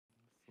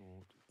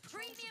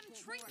premium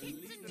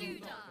trinkets and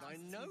doodads. But I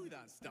know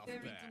that stuff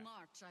Buried there. to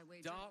March, I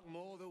wager.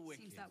 Darkmoor the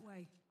Wicked. Seems that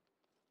way.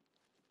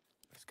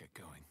 Let's get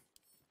going.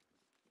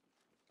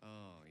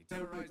 Oh, he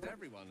terrorized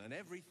everyone and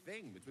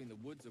everything between the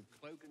woods of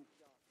Cloak and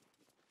Sharp.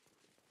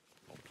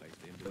 Odd place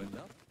for him to end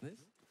up, this.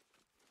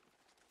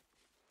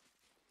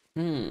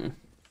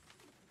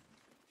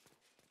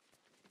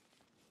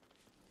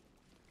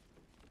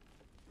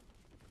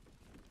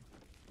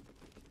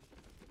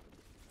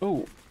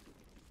 Oh.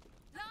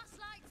 Last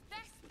night's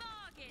best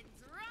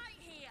bargains right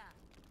here.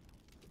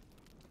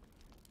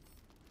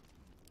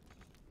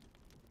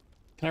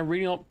 Can I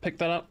really not pick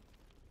that up?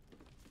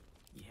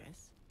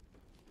 Yes.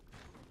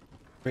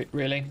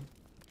 Really?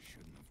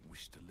 Shouldn't have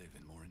wished to live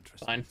in more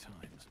interesting Fine.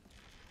 times.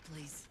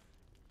 Please,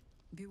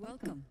 be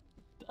welcome.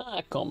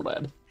 Ah,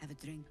 comrade. Have a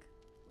drink.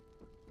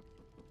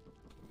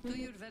 To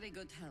your very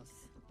good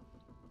health.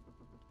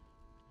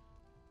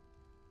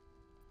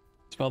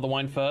 Smell the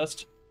wine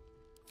first.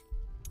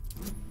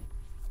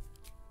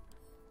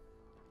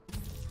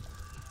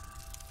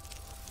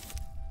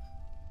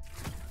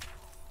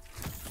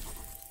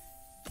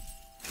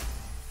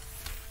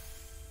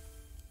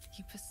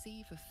 You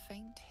perceive a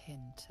faint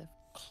hint of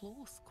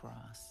cloth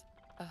grass,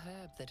 a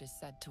herb that is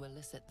said to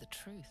elicit the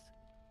truth.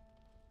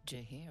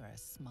 Jahira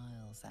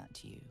smiles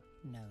at you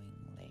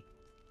knowingly.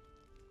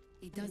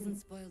 It doesn't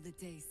spoil the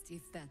taste,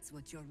 if that's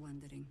what you're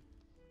wondering.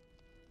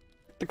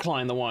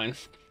 Decline the wine.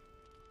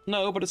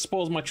 No, but it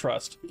spoils my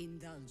trust.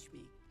 Indulge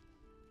me.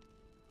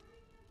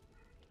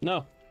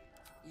 No.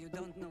 You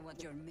don't know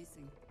what you're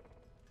missing.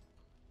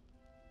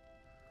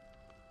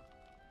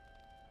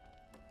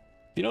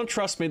 If you don't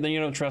trust me, then you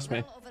don't trust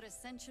me. Well over a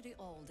century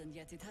old, and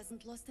yet it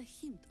hasn't lost a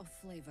hint of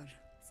flavor.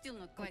 Still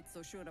not quite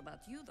so sure about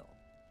you, though.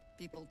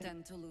 People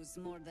tend to lose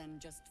more than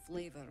just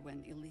flavor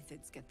when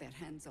illithids get their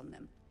hands on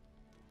them.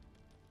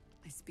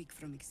 I speak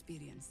from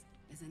experience.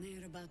 There's an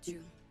air about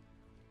you.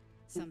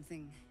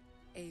 Something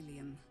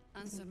alien.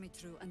 Answer me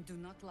true and do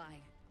not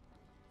lie.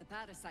 The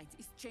parasite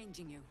is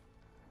changing you,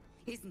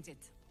 isn't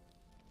it?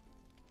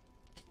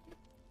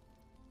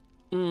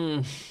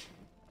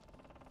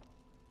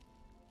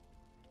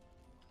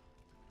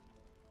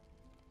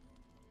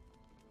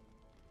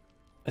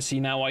 I see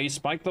now why you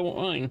spiked the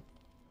wine.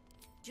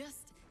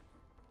 Just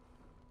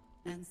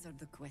answer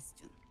the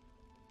question.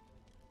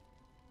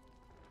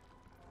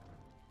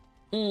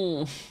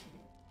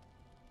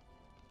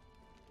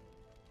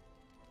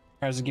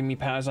 Tries to give me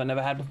powers I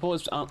never had before.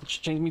 It's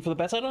changed me for the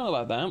better. I don't know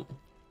about that.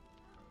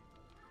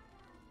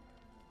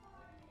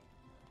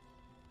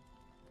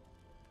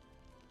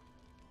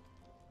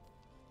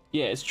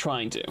 Yeah, it's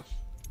trying to.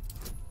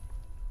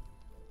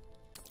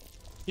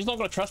 He's not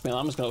gonna trust me.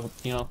 I'm just gonna,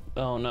 you know.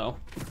 Oh no.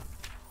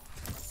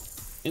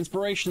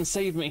 Inspiration,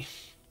 save me.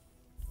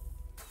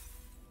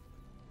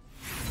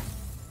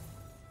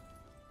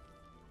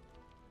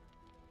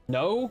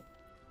 No?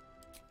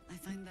 I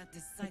find that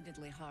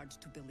decidedly hard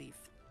to believe.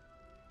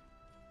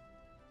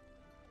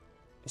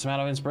 It's a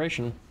matter of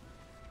inspiration.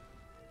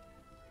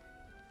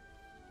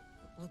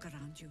 Look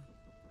around you.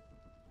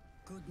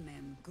 Good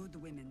men, good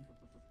women.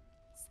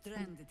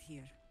 Stranded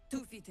here,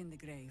 2 feet in the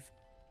grave.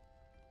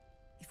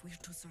 If we're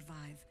to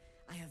survive,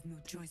 I have no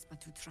choice but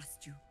to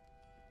trust you.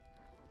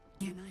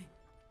 Can I?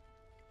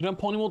 You don't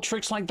pull any more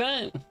tricks like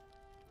that.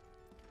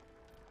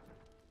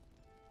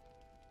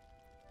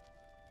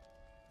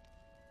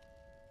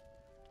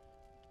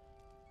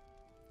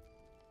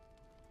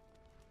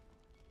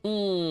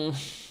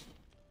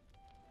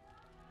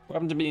 What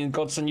happened to being the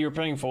godsend you were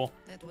praying for?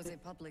 That was a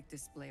public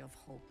display of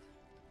hope.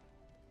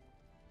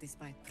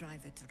 Despite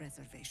private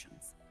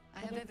reservations.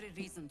 I have every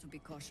reason to be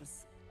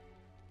cautious.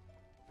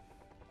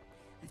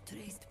 I've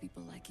traced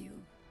people like you.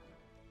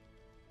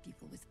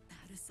 People with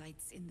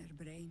parasites in their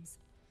brains.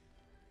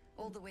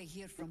 All the way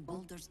here from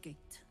Baldur's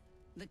Gate.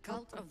 The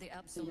cult of the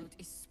Absolute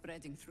is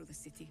spreading through the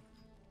city.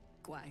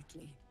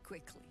 Quietly,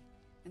 quickly,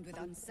 and with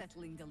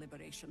unsettling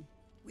deliberation.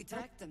 We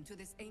tracked them to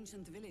this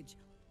ancient village,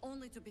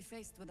 only to be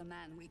faced with a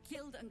man we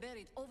killed and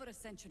buried over a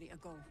century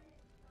ago.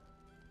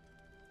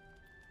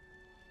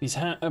 These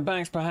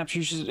bags, perhaps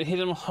you should hit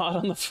him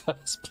hard in the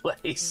first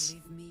place.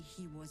 Believe me,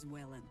 he was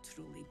well and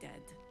truly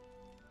dead.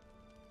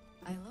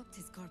 I locked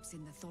his corpse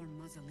in the Thorn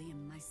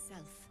Mausoleum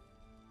myself.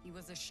 He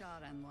was a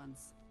Sharan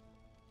once.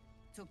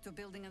 Took to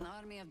building an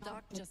army of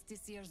dark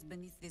justiciars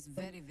beneath this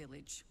very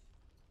village.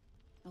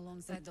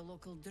 Alongside the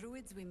local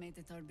druids, we made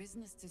it our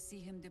business to see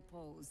him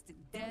deposed,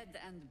 dead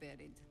and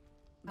buried.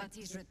 But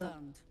he's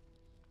returned.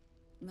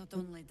 Not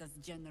only does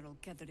General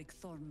Ketheric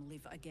Thorn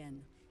live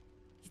again,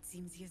 it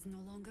seems he is no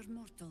longer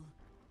mortal.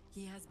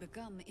 He has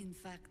become, in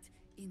fact,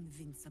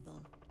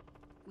 invincible.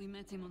 We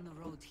met him on the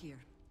road here.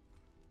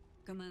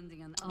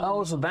 Commanding an army.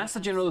 Oh, so that's the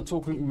general they're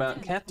talking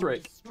about,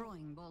 Ketheric.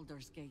 Destroying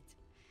Baldur's Gate.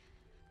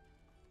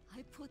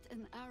 I put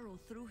an arrow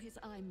through his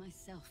eye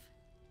myself,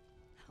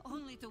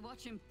 only to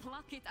watch him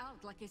pluck it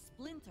out like a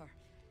splinter.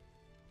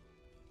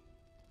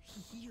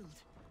 He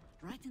healed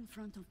right in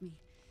front of me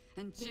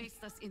and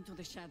chased us into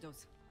the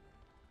shadows.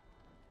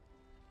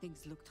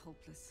 Things looked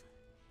hopeless.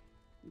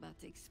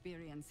 But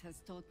experience has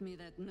taught me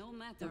that no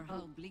matter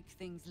how bleak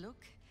things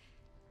look,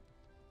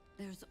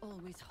 there's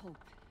always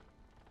hope.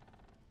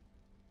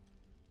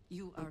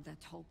 You are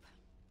that hope.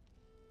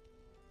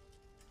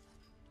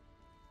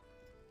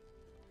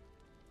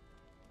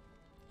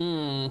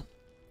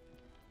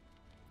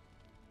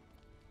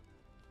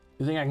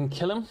 You think I can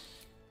kill him?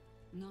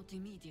 Not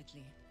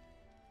immediately.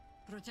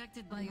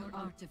 Protected by your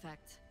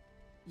artifact,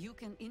 you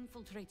can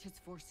infiltrate his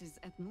forces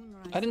at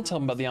Moonrise. I didn't tell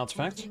him about the Towers,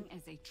 artifact. posing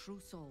as a true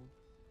soul.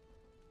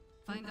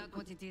 Find out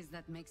what it is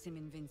that makes him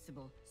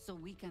invincible, so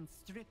we can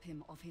strip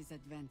him of his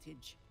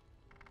advantage.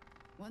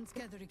 Once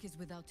Ketheric is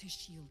without his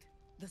shield,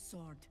 the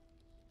sword.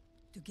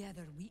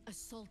 Together, we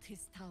assault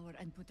his tower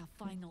and put a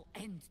final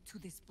end to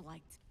this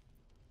blight.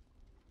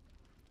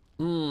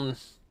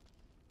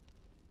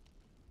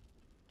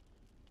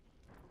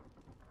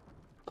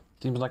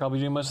 Seems like I'll be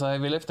doing most of the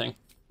heavy lifting.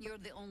 You're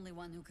the only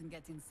one who can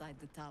get inside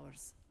the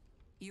towers.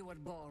 You were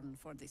born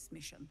for this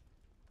mission.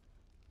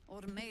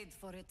 Or made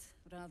for it,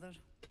 rather.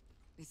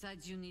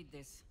 Besides, you need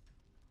this.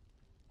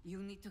 You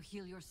need to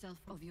heal yourself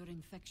of your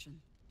infection.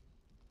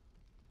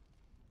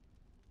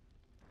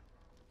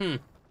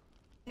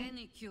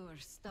 Any cure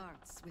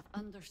starts with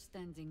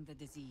understanding the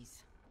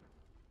disease.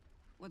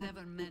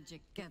 Whatever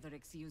magic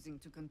Ketheric's using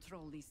to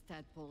control these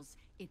tadpoles,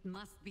 it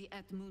must be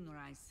at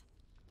Moonrise.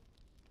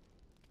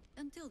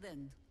 Until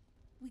then,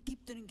 we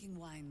keep drinking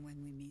wine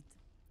when we meet.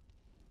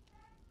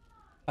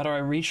 How do I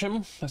reach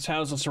him? The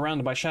towers are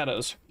surrounded by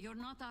shadows. You're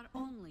not our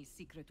only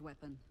secret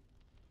weapon.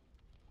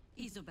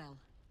 Isabel,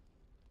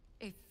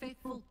 a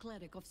faithful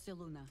cleric of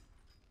Seluna,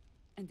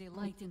 and a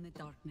light in the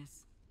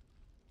darkness.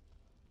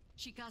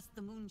 She cast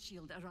the moon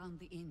shield around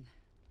the inn.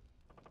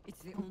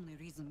 It's the only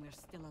reason we're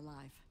still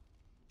alive.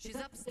 She's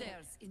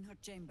upstairs in her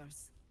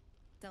chambers.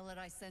 Tell her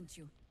I sent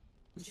you,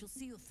 and she'll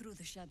see you through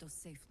the shadows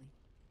safely.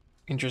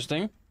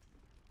 Interesting.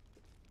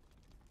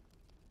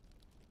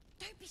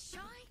 Don't be shy.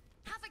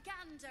 Have a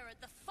gander at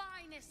the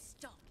finest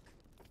stock.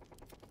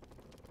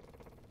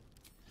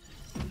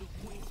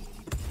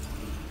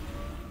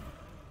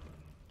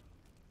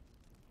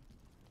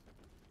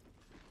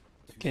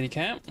 Kitty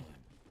cat.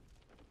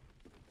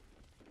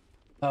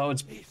 Oh,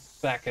 it's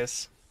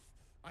Bacchus.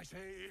 I say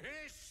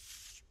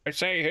hiss! I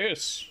say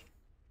hiss.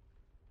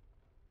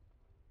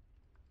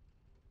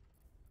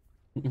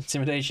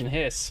 Intimidation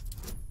hiss.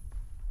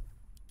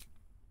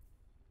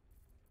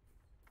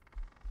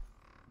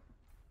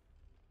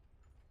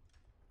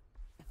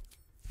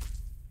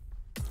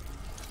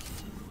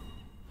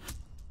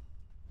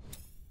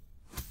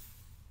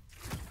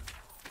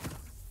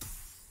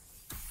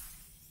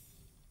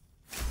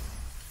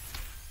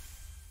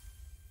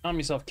 Arm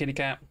yourself, kitty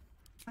cat.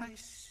 I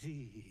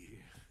see.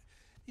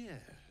 Yes,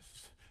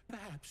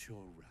 perhaps you're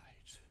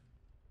right.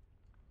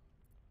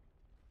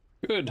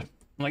 Good.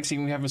 I like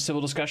seeing we have a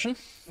civil discussion.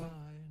 Fine.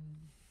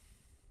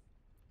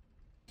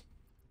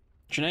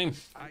 What's your name?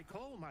 I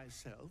call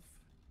myself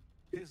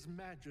His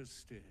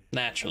Majesty.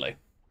 Naturally.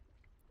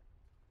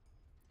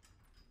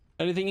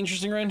 Anything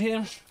interesting around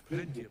here?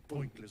 Plenty of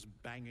pointless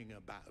banging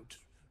about.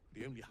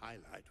 The only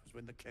highlight was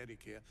when the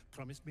cleric here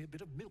promised me a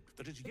bit of milk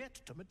that is yet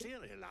to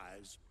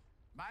materialize.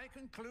 My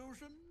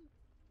conclusion?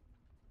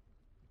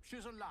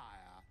 She's a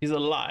liar. He's a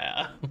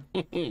liar.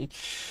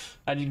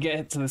 How'd you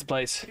get to this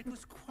place? It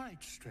was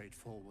quite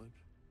straightforward.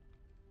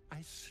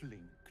 I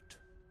slinked.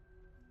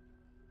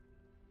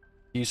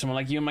 You someone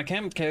like you in my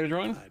camp, carried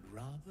on? I'd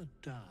rather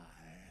die.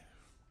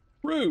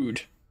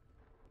 Rude.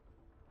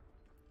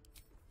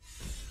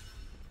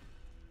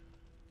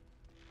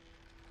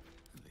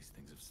 At least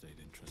things have stayed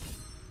interesting.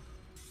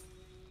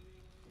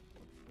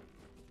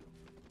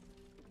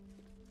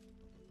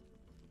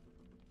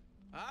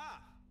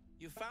 Ah,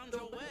 you found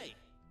your way.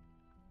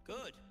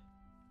 Good.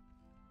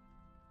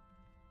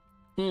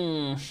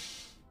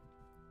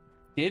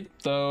 Did,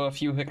 though a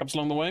few hiccups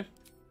along the way.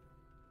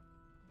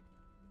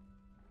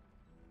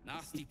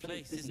 Nasty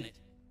place, isn't it?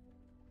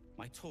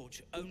 My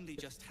torch only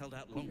just held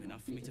out long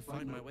enough for me to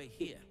find my way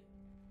here.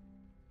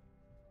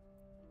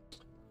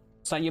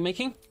 Sound you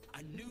making?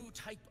 A new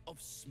type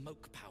of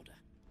smoke powder.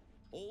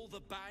 All the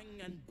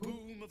bang and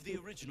boom of the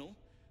original,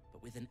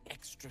 but with an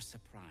extra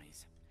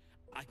surprise.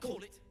 I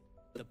call it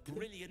the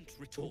Brilliant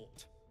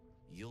Retort.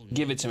 You'll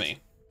Give need it to me.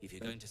 if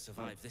you're going to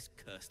survive this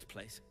cursed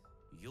place.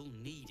 You'll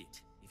need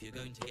it if you're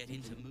going to get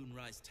into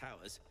Moonrise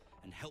Towers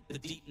and help the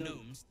Deep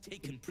Gnomes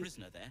taken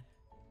prisoner there.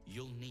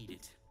 You'll need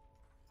it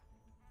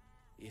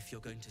if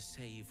you're going to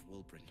save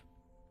Wilbrin.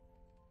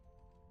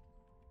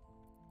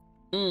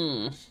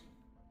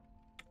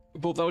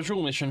 Thought that was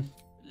your mission.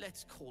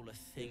 Let's call a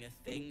thing a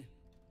thing.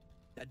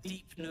 A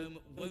Deep Gnome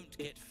won't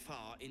get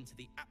far into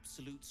the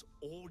Absolute's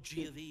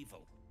orgy of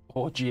evil.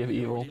 Orgy of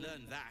evil. We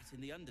learned that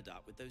in the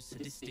Underdark with those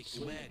sadistic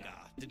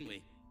Dwergar, didn't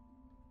we?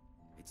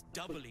 It's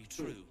doubly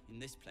true in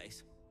this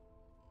place.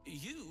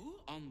 You,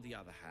 on the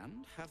other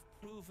hand, have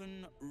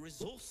proven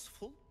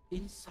resourceful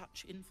in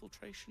such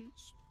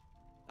infiltrations.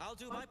 I'll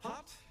do my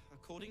part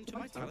according to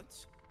my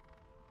talents.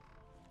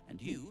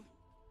 And you,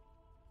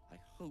 I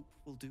hope,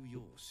 will do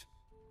yours.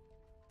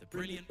 The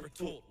Brilliant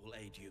Retort will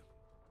aid you.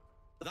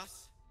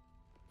 Thus,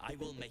 I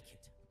will make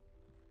it.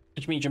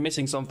 Which means you're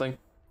missing something.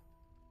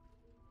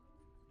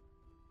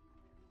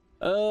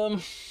 I'll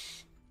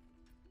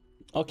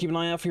keep an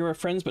eye out for your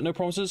friends, but no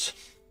promises.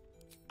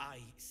 I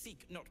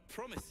seek not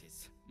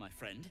promises, my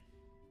friend,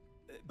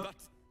 but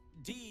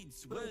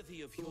deeds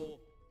worthy of your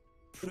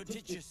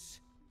prodigious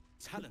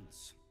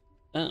talents.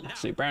 Oh,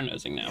 so brown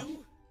nosing now.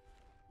 You,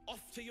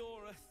 off to your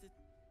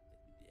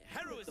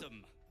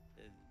heroism,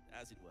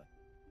 as it were.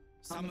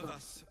 Some of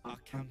us are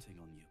counting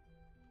on you.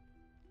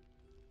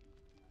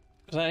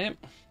 Is that it?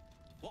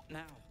 What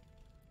now?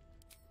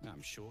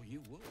 I'm sure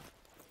you would.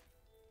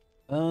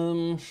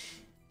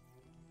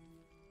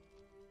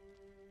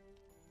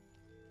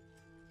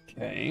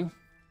 Okay.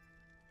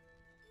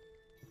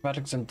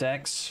 Acrobatics and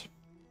Dex.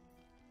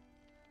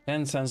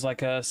 Again, sounds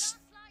like a...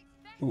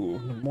 Ooh,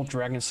 more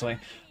Dragon Slay.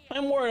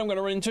 I'm worried I'm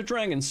gonna run into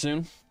dragons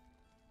soon.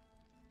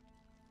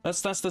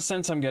 That's the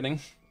sense I'm getting.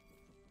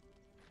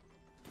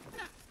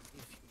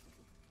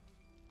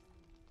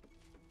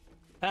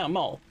 Ah,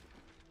 Mole.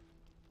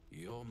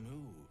 Your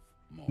move,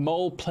 Mole.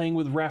 Mole playing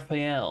with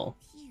Raphael.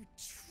 You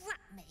trapped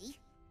me.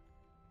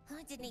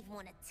 I didn't even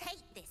want to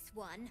take this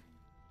one.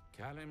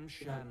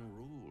 Kalimshan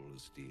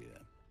rules, dear.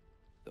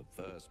 The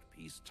first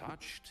piece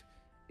touched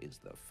is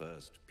the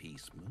first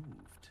piece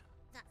moved.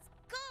 That's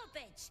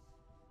garbage.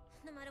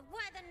 No matter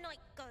where the night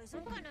goes,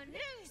 I'm gonna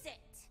lose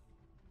it.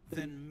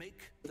 Then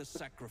make the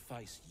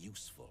sacrifice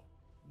useful.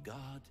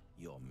 Guard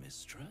your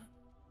Mistra,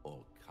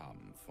 or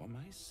come for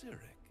my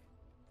Cyric.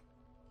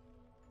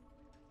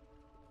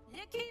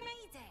 Look who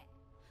made it.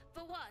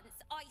 For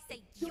once, I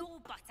saved your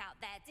butt out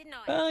there, didn't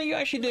I? You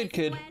actually did,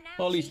 kid.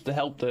 Or at least the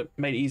help that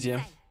made it easier.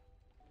 Say,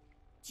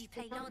 do you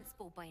play lance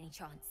ball by any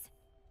chance?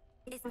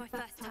 It's my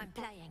first time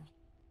playing.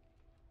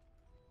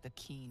 The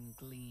keen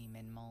gleam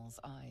in Mole's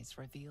eyes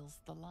reveals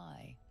the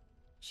lie.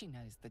 She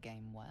knows the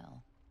game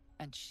well,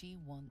 and she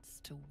wants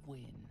to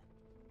win.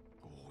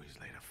 Always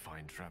laid a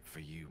fine trap for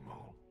you,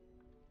 Mole.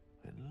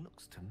 It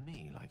looks to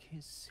me like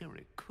his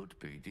Cyric could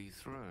be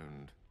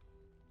dethroned.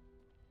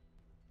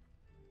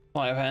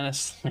 Flight of Hannah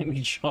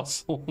slightly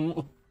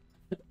jostle.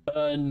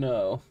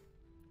 No.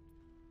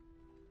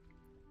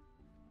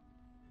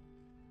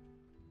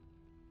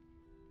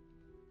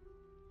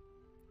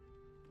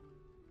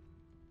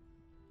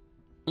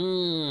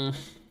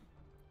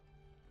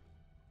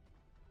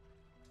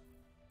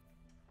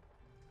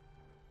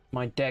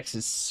 My dex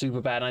is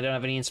super bad and I don't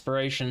have any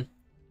inspiration.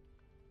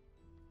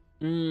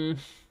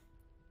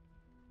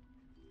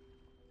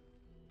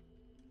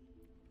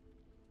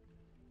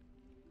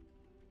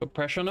 Put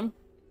pressure on him.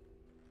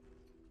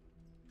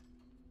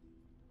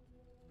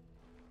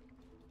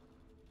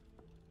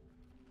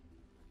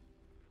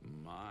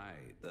 My,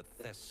 the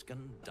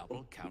Thescan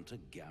double counter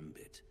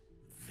gambit.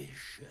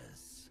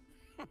 Vicious.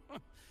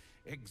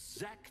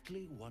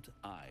 Exactly what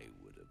I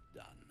would have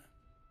done.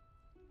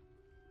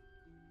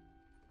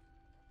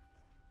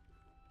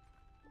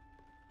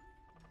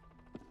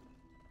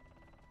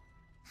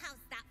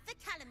 How's that for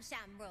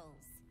Kalimshan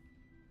rules?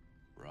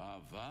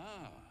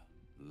 Brava.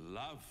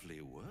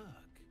 Lovely work.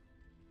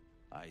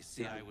 I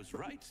see I was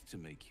right to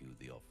make you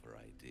the offer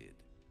I did.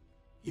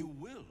 You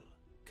will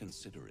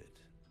consider it,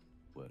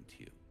 won't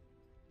you?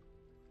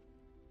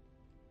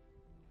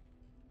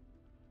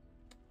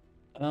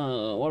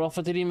 What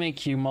offer did he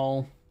make you,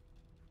 Mole?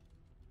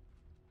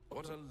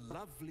 What a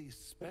lovely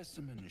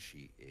specimen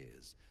she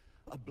is.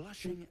 A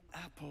blushing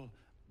apple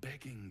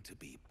begging to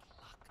be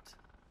plucked.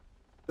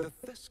 The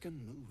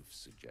Thescan move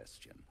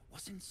suggestion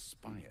was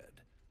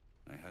inspired.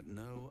 I had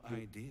no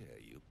idea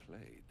you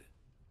played.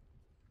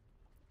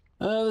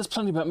 There's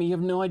plenty about me you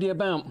have no idea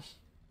about.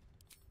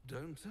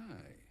 Don't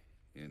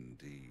I?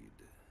 Indeed.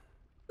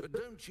 But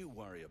don't you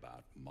worry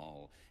about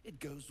Moll. It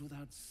goes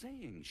without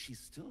saying she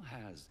still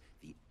has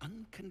the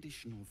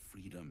unconditional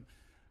freedom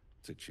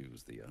to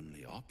choose the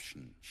only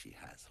option she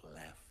has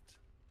left.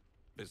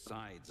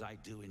 Besides, I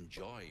do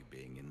enjoy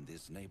being in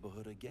this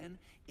neighborhood again.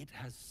 It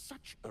has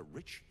such a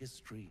rich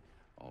history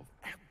of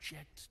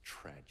abject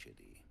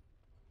tragedy.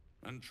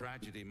 And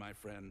tragedy, my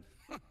friend,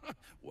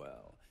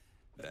 well,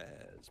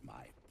 there's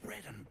my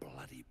bread and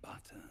bloody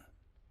butter.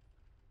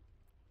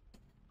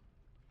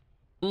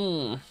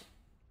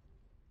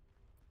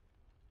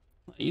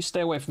 You stay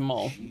away from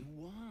Mole. She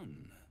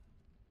won.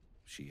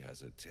 She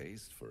has a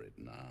taste for it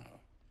now.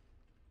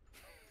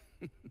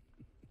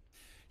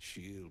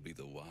 She'll be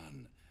the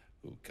one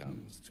who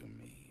comes to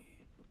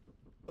me.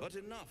 But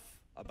enough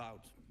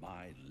about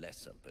my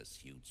lesser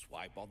pursuits.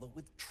 Why bother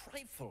with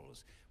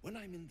trifles when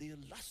I'm in the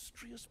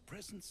illustrious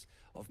presence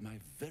of my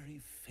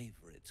very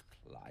favorite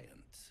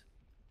client?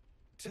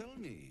 Tell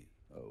me,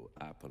 oh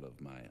apple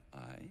of my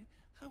eye,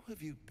 how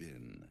have you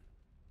been?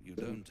 You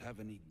don't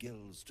have any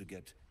gills to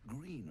get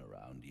green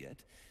around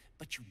yet,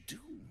 but you do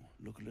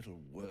look a little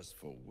worse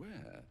for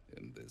wear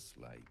in this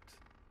light.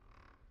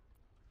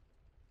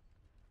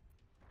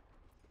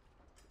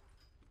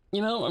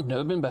 You know, I've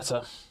never been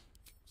better.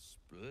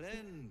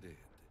 Splendid.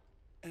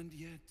 And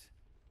yet,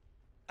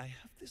 I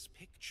have this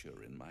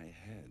picture in my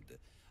head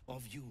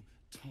of you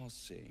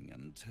tossing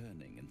and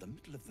turning in the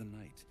middle of the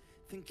night,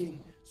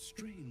 thinking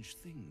strange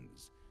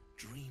things,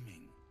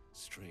 dreaming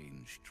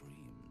strange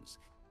dreams.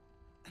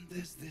 And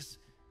there's this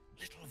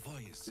little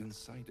voice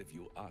inside of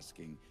you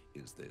asking,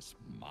 is this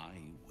my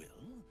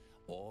will,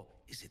 or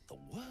is it the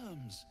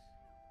worm's?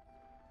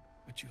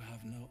 But you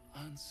have no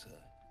answer,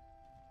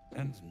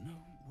 and no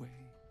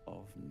way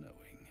of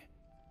knowing.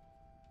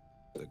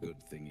 The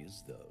good thing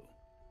is, though,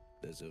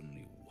 there's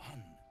only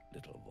one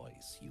little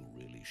voice you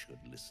really should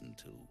listen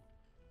to.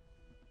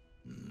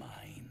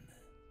 Mine.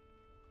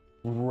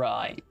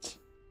 Right.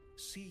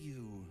 See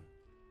you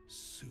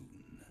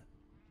soon.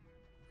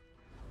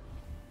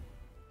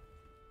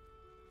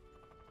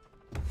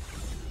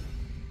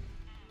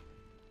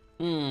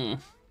 Hmm.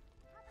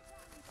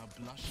 A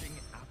blushing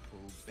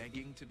apple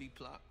begging to be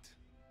plucked.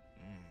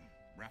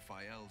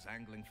 Raphael's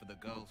angling for the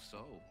girl's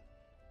soul.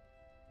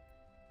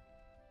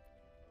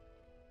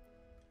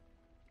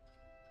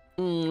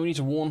 We need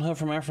to warn her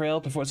from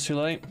Afriel before it's too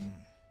late.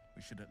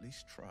 We should at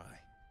least try.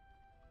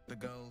 The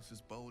girl's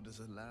as bold as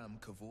a lamb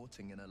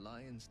cavorting in a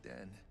lion's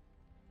den.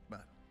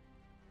 But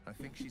I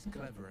think she's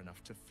clever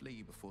enough to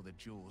flee before the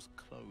jaws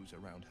close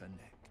around her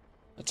neck.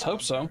 Let's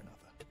hope so.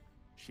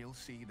 She'll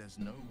see there's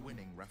no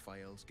winning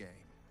Raphael's game,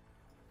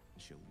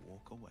 and she'll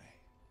walk away.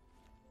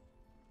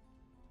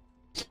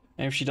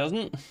 And if she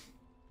doesn't?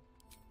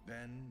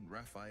 Then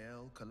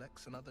Raphael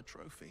collects another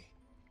trophy,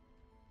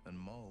 and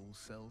Mole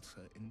sells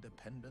her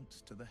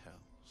independence to the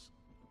Hells.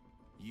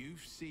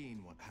 You've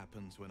seen what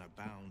happens when a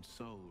bound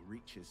soul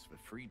reaches for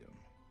freedom.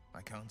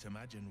 I can't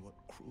imagine what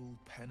cruel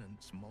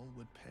penance Mole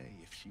would pay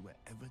if she were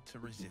ever to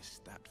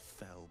resist that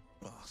fell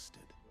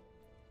bastard.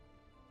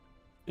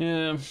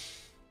 Yeah.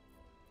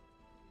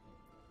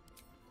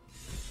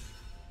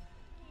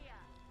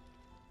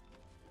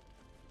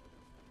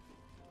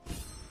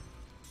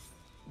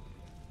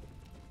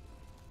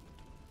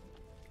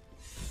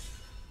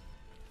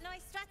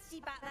 Nice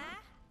strategy back there.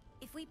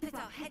 If we put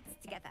our heads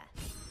together,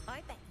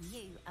 I bet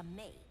you and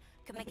me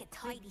could make a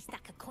tidy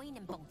stack of coin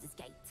in Baldur's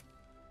Gate.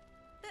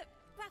 But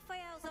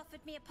Raphael's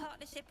offered me a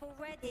partnership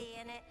already,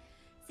 and it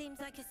seems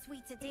like a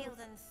sweeter deal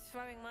than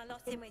throwing my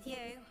lot in with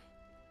you.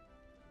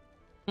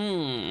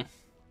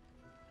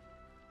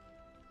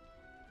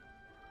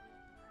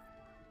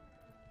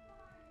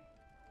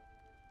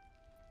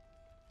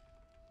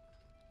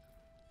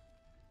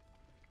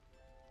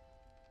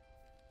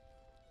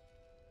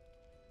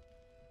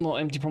 More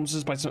empty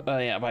promises by some,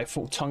 by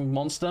full-tongued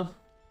monster.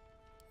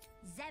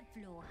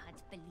 Zevlor had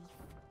belief.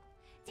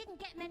 Didn't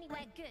get him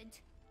anywhere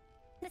good.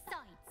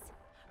 Besides,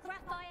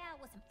 Raphael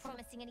wasn't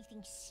promising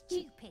anything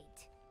stupid.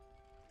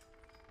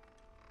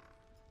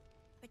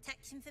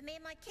 Protection for me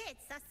and my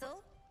kids, that's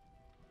all.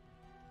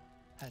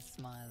 Her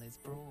smile is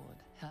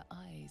broad, her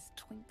eyes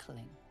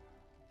twinkling,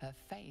 her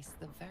face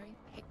the very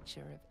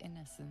picture of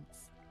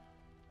innocence.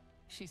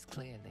 She's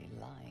clearly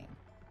lying.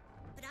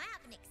 But I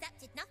haven't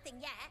accepted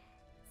nothing yet.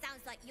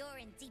 Sounds like you're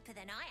in deeper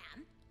than I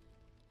am.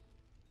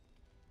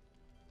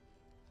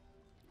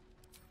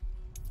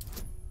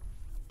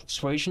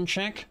 Persuasion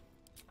check.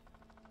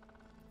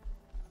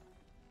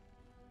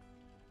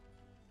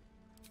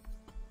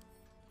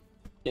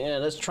 Yeah,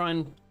 let's try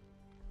and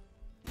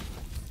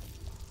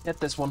get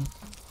this one.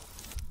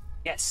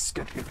 Yes,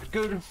 good, good, good,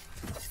 good.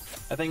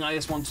 I think I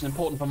just want an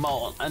important for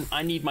Mole, and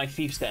I need my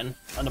Thief's Den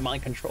under my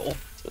control,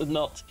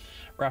 not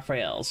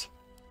Raphael's.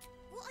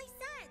 What I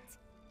said!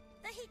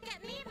 That he'd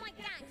get me and my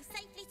gang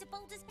safely to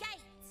Baldur's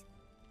Gate.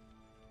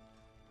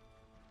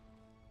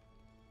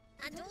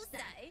 And also,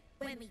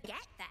 when we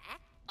get there,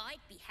 I'd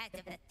be head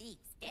of the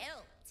Thieves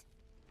Guild.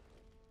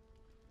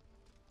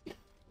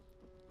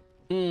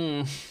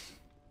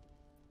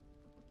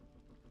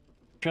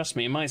 Trust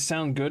me, it might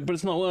sound good, but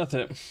it's not worth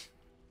it.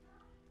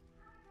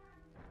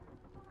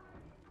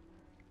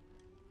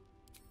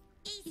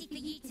 Easy for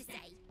you to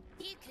say.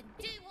 You can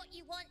do what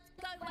you want,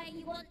 go where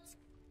you want.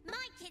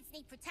 My kids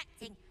need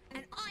protecting,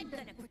 and I'm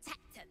gonna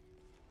protect them.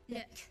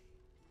 Look,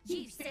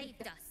 you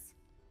saved us.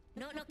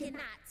 Not knocking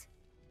that.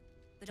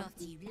 But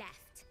after you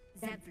left,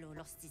 Zevlor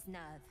lost his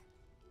nerve.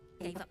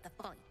 Gave up the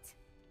fight.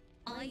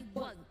 I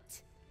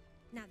won't.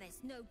 Now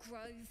there's no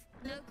grove,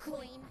 no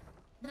coin,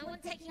 no one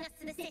taking us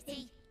to the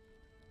city.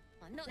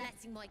 I'm not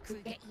letting my crew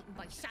get eaten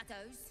by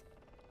shadows.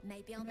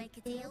 Maybe I'll make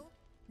a deal,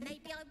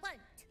 maybe I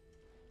won't.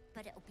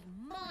 But it'll be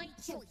my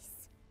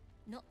choice,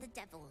 not the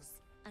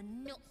devil's,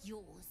 and not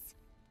yours.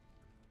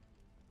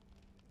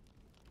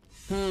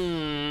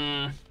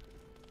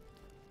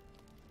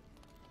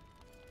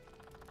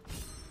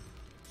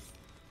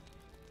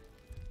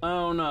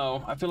 Oh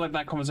no, I feel like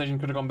that conversation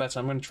could have gone better.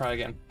 I'm going to try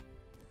again.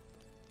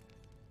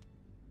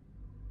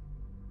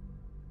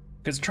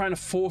 Because trying to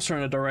force her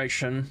in a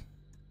direction,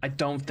 I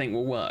don't think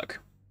will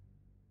work.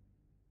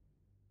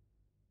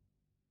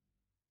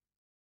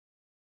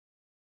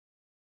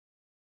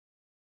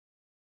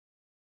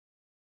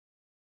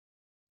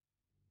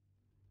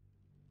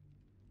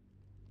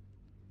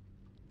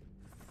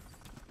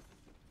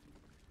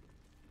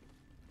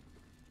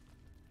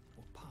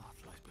 What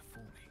path lies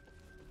before me?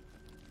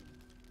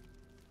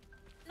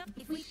 Look,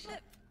 if we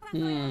look,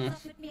 Raphael's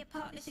offered me a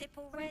partnership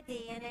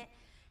already, and it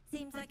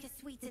Seems like a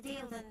sweeter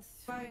deal than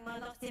throwing my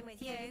lot in with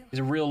you. He's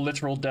a real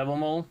literal devil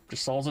mole.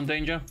 Just Saul's in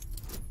danger.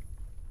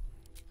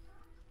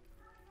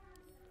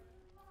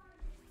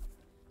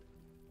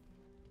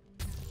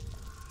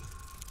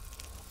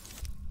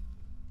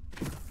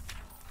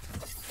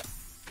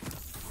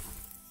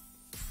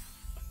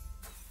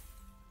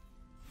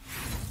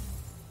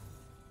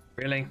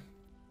 Really?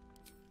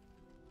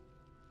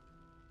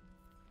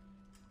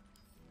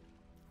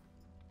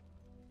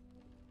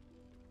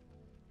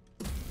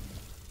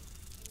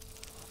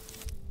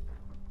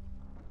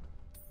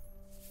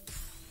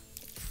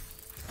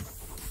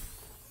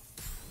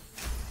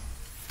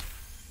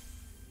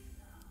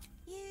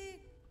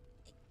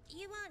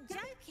 You aren't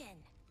joking.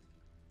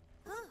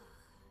 Oh,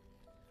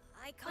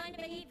 I kind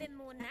of believe him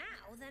more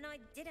now than I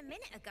did a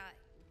minute ago.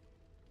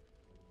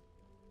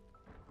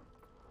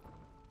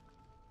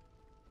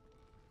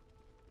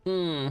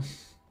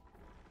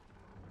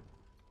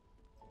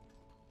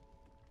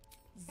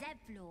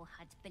 Zevlor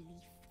had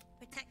belief.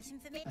 Protection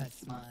for me. Her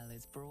smile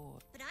is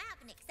broad. But I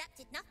haven't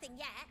accepted nothing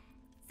yet.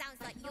 Sounds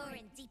like you're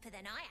in deeper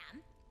than I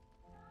am.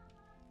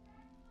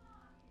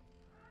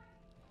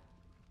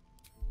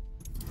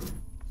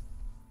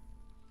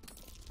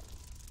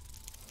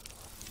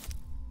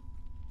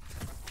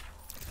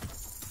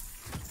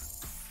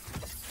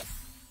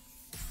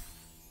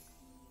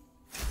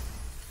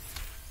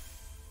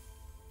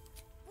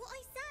 What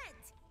I said!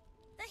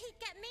 That he'd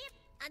get me.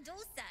 And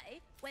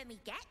also, when we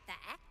get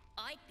there,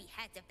 I'd be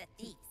head of the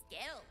Thieves'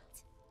 Guild.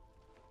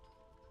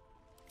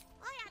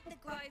 I had the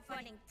grove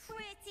running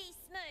pretty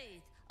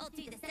smooth. I'll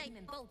do the same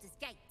in Baldur's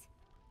Gate.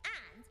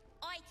 And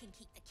I can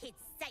keep the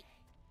kids safe.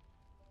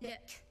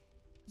 Look,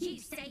 you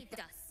saved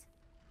us.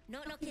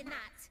 Not knocking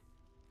that.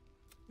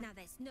 Now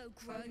there's no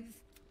grove.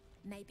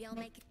 Maybe I'll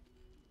make it.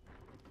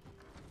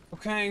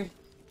 Okay.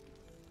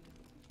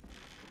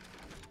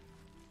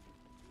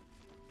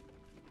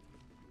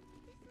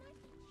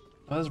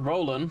 There's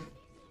Roland.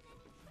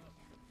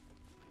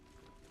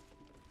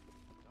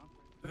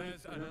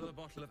 There's another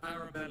bottle of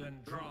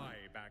Arabellin Dry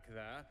back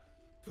there.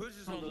 Put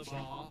it on the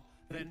bar,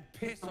 then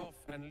piss off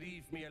and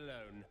leave me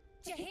alone.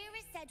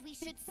 Jahira said we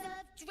should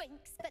serve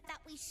drinks, but that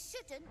we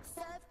shouldn't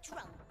serve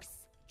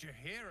drunks.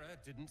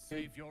 Jahira didn't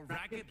save your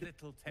ragged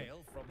little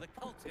tail from the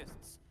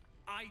cultists.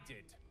 I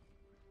did.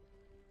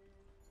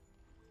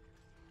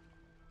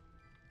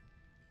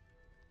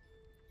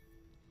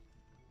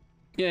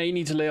 Yeah, you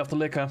need to lay off the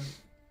liquor.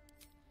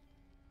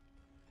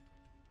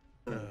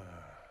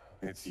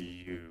 It's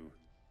you.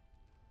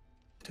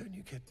 Don't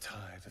you get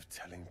tired of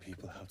telling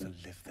people how to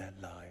live their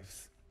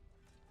lives?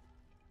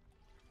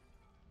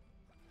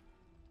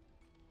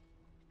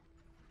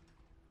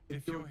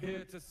 If you're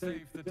here to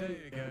save the day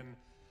again,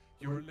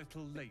 you're a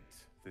little late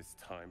this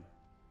time.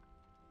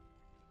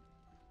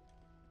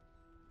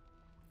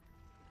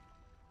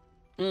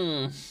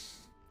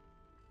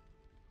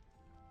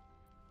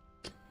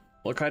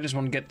 Look, I just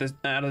want to get this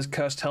out of this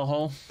cursed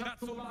hellhole.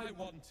 That's all I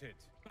wanted,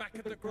 back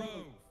at the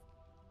Grove.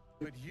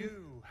 But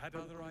you had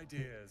other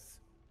ideas.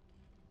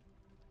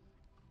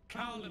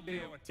 Carl and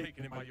Leo were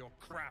taken in by your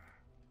crap.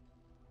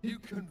 You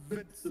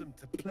convinced them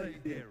to play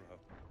hero,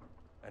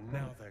 and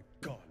now they're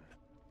gone.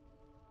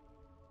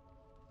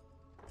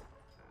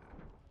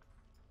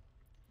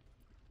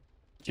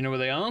 Do you know where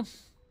they are?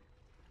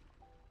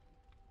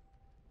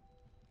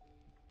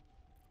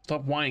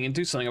 Stop whining and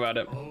do something about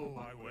it. Oh,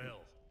 I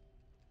will.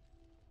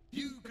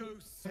 You go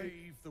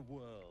save the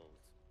world.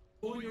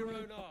 Or your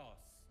own arse.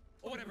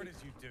 Or whatever it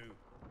is you do.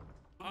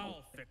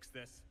 I'll fix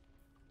this.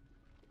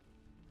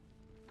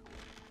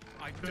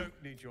 I don't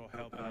need your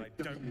help, and I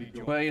don't need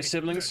your... Where are your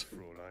siblings? For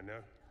all I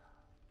know.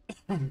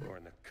 Or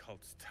in the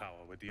cult's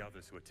tower with the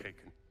others who were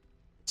taken.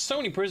 So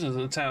many prisoners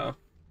in the tower.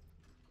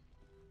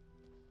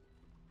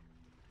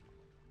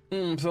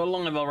 So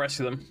long as I'll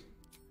rescue them.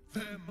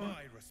 They're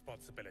my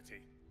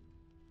responsibility.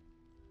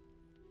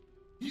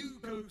 You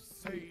go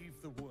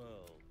save the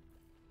world.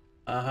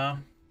 Uh-huh.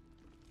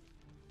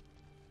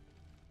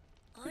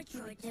 I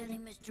tried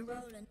telling Mr.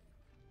 Roland.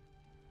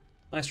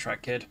 Nice try,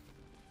 kid.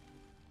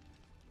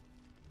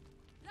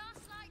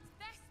 Last night's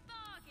best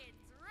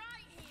bargains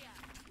right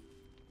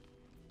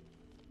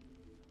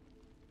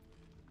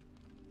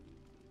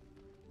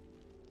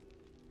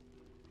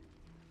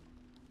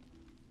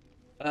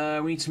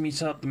here. We need to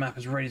meet up. The map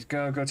is ready to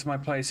go. Go to my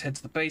place, head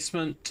to the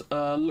basement.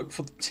 Look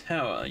for the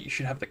tower. You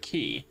should have the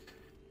key.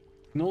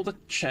 Ignore the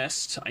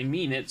chest. I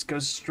mean it. Go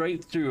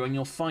straight through and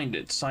you'll find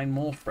it. Sign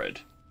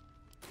Morfred.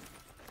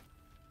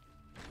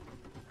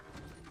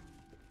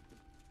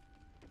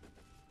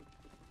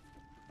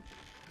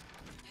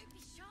 Don't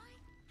be shy.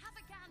 Have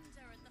a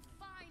gander at the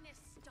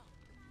finest stock.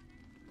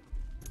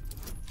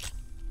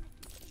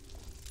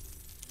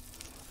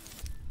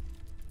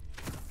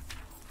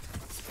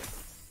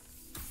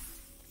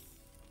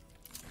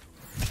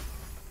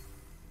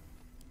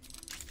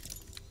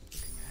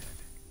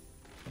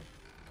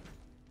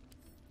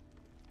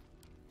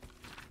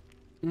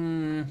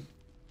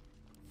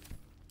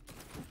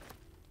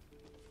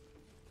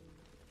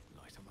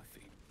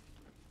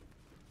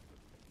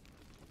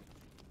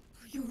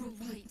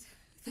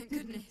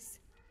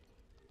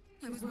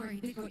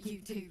 sorry they got you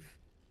too.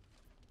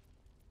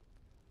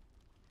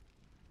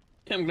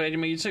 Yeah, I'm glad you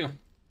made you too.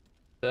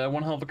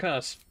 One hell of a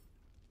curse.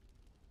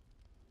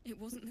 It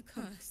wasn't the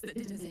curse that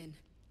did us in.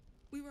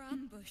 We were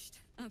ambushed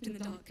out in the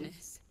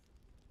darkness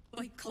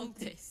by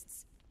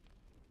cultists.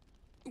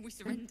 We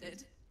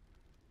surrendered.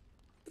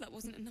 But that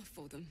wasn't enough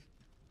for them.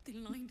 They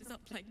lined us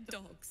up like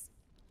dogs.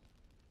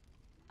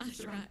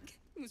 Asherak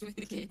was with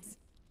the kids,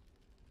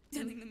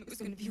 telling them it was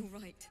going to be all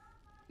right.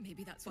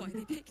 Maybe that's why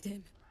they picked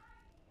him.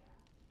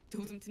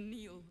 Told him to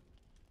kneel.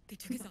 They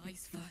took his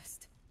eyes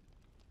first.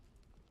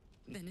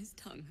 Then his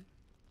tongue.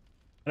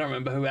 I don't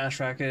remember who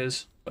Asherak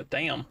is, but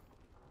damn.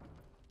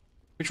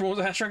 Which one was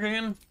Asherak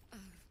again?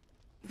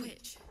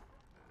 Which?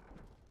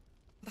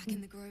 Back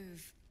in the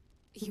grove,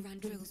 he ran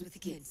drills with the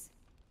kids.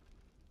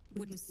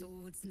 Wooden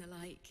swords and the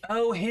like.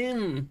 Oh,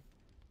 him!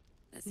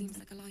 That seems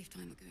like a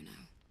lifetime ago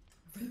now.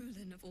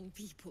 Roland, of all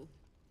people,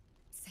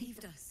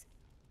 saved us.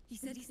 He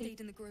said he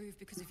stayed in the grove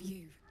because of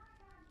you.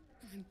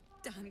 I'm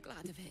damn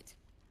glad of it.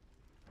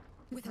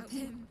 Without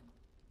him,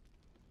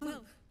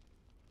 well,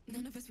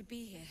 none of us would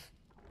be here.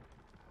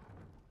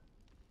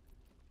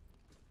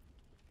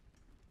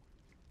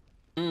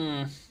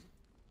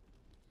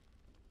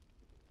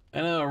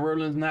 I know,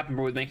 Roland's napping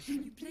with me.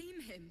 Can you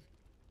blame him?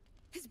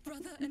 His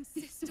brother and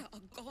sister are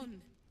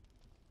gone.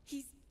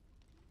 He's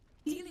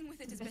dealing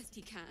with it as best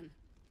he can.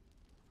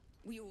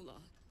 We all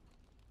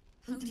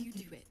are. How do you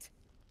do it?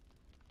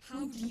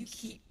 How do you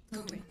keep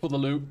going? For the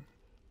loop.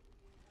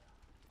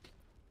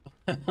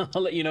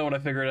 I'll let you know when I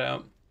figure it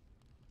out.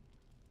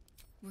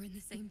 We're in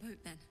the same boat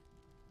then.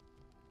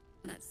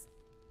 That's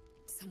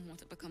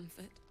somewhat of a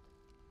comfort.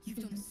 You've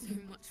done so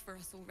much for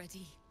us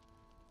already.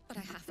 But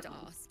I have to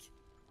ask.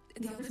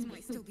 The others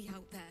might still be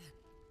out there.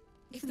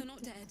 If they're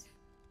not dead,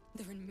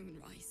 they're in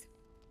Moonrise.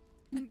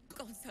 And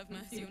gods have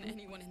mercy on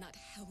anyone in that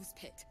hell's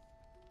pit.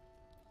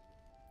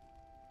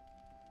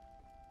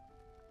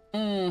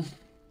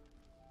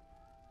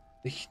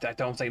 I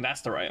don't think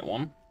that's the right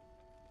one.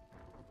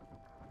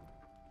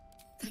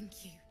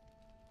 Thank you.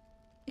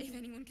 If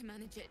anyone can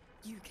manage it,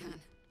 you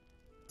can.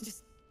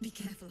 Just be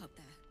careful up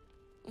there,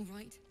 all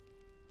right?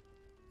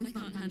 I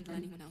can't handle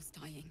anyone else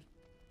dying.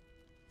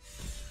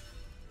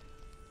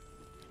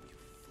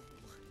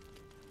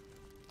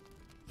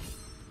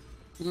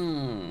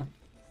 Don't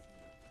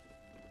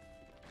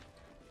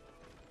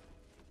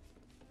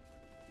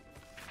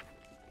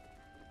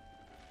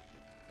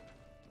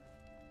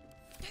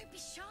be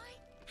shy.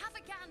 Have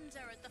a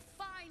gander at the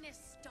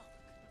finest stock.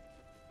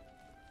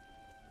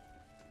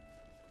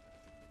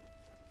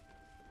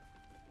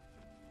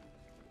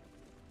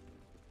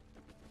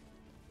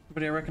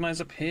 Anybody I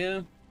recognize up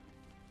here?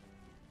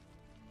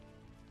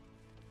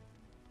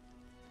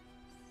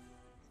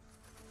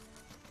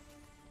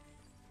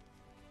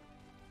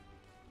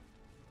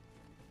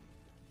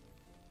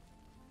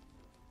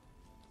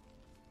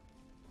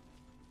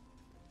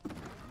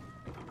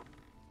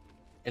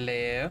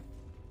 Hello?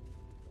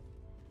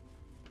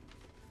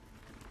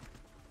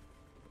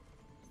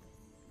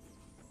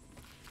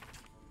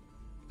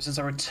 Since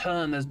I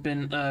returned, there's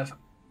been a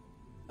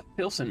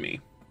filth in me.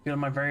 I feel in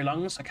my very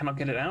lungs. I cannot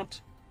get it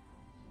out.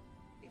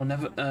 It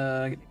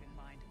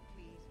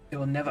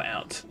will never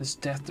out. This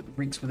death that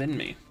reeks within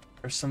me.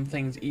 There are some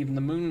things even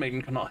the Moon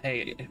Maiden cannot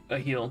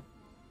heal.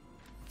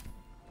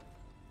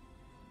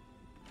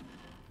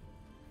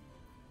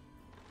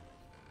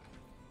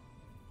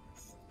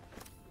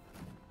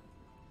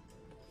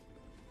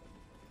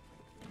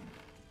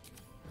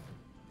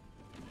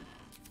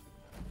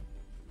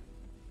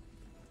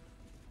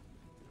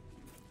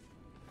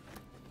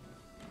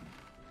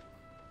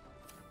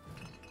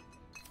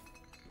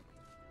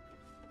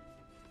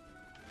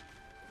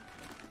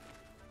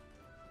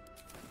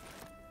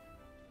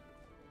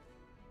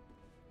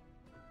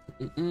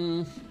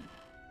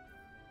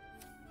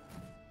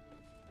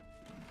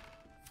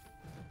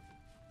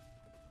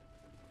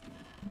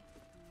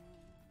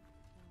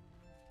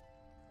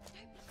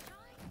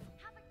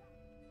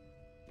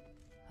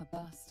 A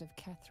bust of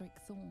Ketheric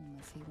Thorn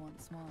as he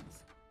once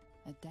was,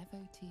 a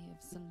devotee of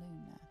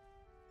Selûne.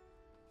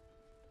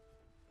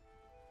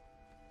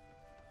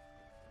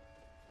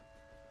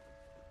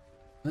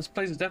 This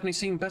place has definitely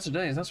seen better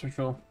days, that's for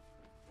sure.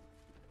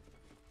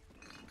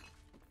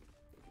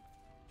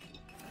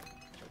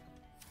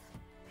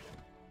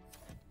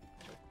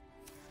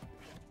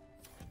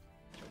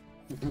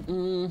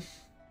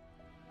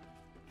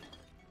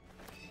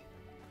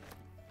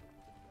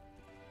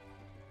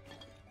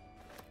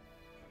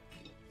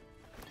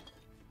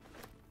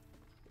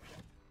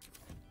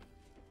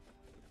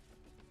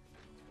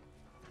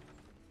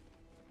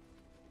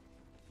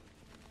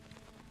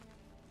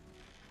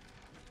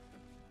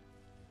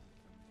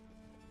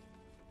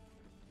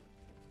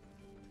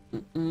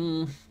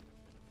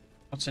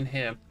 What's in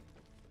here?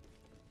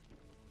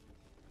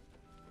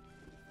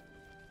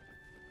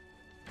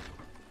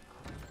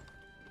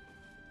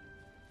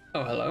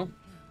 Oh, hello.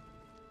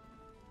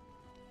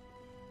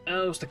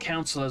 Oh, it's the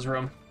counselor's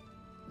room.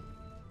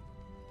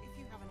 If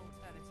you have an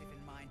alternative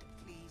in mind,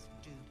 please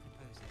do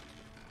propose it.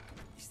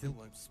 He still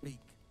won't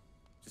speak.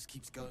 Just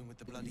keeps going with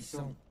the bloody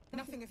song.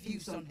 Nothing of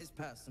use on his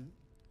person.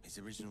 His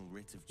original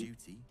writ of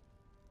duty,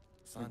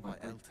 signed by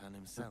Eltan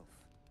himself.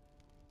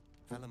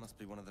 Fella must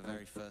be one of the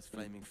very first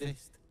Flaming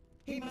Fist.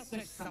 He must know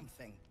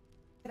something.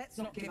 Let's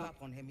not give up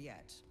on him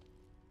yet.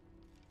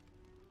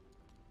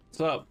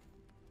 What's up?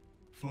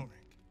 Forik.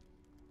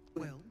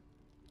 Will?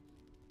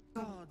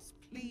 Gods,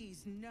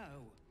 please,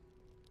 no.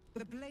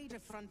 The Blade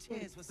of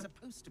Frontiers was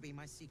supposed to be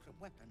my secret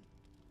weapon.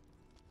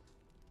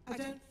 I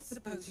don't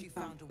suppose you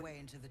found a way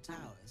into the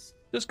towers?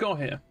 Just go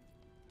here.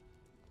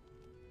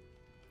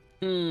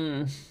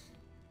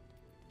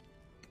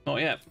 Not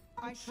yet.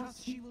 I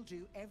trust you will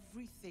do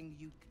everything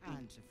you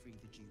can to free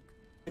the Duke.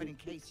 But in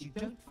case you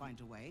don't find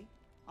a way,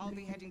 I'll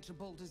be heading to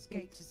Baldur's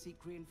Gate to seek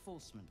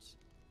reinforcements.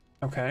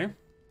 Okay.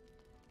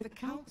 The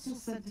Council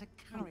sent a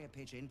carrier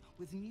pigeon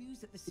with news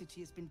that the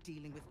city has been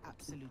dealing with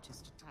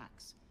absolutist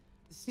attacks.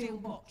 The Steel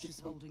Watch is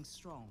holding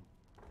strong.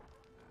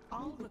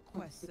 I'll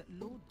request that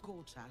Lord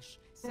Gortash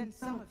send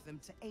some of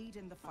them to aid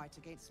in the fight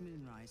against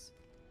Moonrise.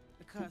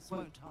 The curse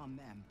won't harm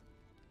them.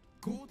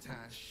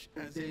 Gortash,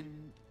 as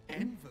in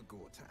Enver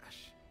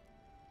Gortash.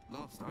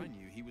 Last I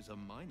knew, he was a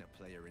minor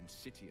player in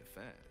city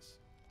affairs.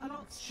 A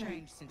lot's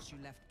changed since you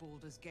left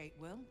Baldur's Gate,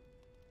 Will.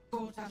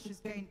 Gortash has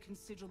gained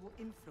considerable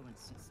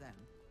influence since then.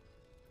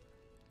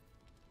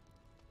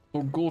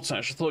 Lord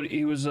Gortash, I thought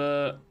he was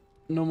no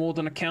more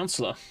than a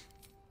councillor.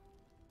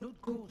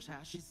 Lord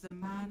Gortash is the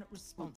man responsible